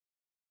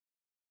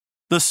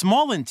The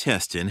small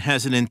intestine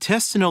has an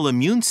intestinal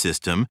immune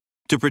system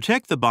to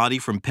protect the body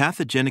from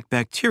pathogenic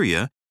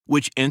bacteria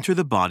which enter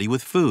the body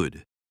with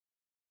food.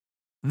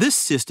 This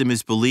system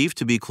is believed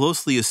to be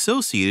closely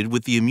associated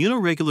with the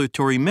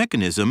immunoregulatory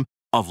mechanism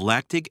of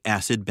lactic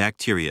acid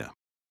bacteria.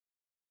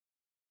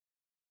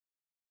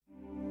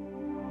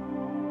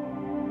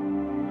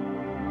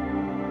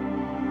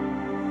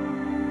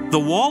 The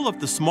wall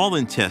of the small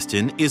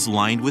intestine is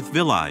lined with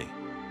villi.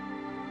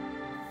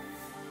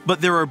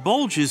 But there are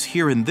bulges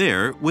here and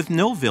there with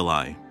no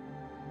villi.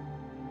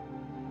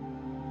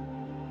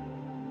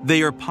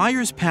 They are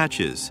Peyer's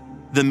patches,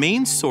 the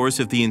main source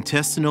of the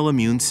intestinal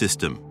immune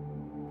system.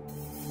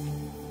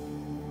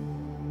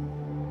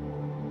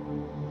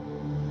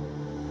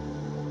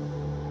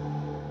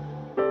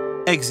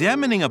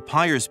 Examining a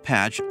Peyer's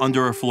patch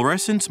under a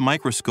fluorescence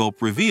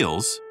microscope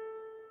reveals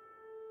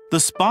the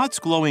spots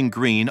glowing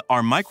green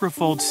are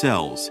microfold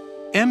cells,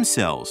 M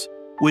cells,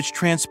 which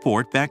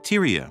transport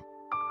bacteria.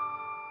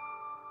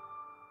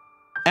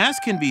 As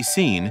can be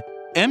seen,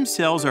 M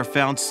cells are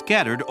found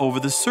scattered over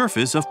the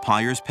surface of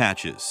Peyer's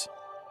patches.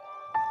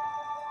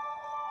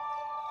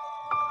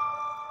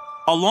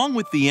 Along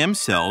with the M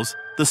cells,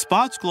 the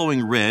spots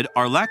glowing red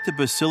are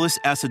Lactobacillus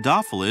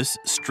acidophilus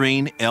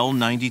strain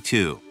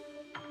L92.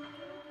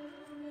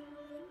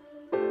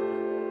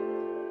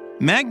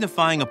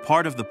 Magnifying a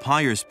part of the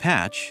Peyer's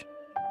patch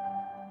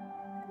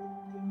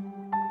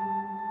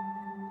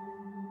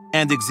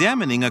and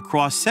examining a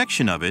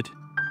cross-section of it,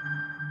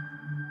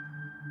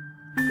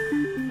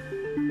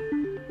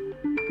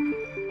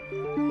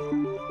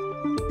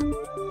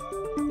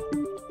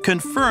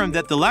 confirm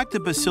that the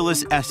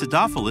Lactobacillus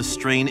acidophilus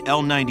strain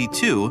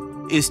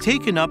L92 is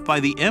taken up by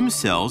the M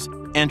cells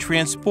and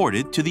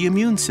transported to the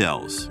immune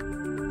cells.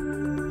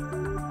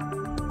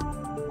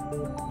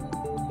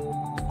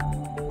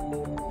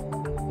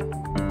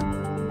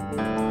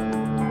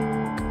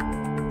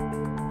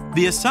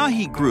 The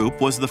Asahi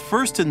Group was the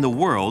first in the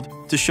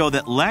world to show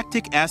that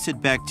lactic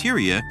acid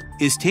bacteria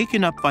is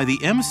taken up by the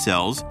M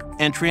cells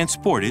and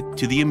transported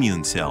to the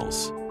immune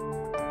cells.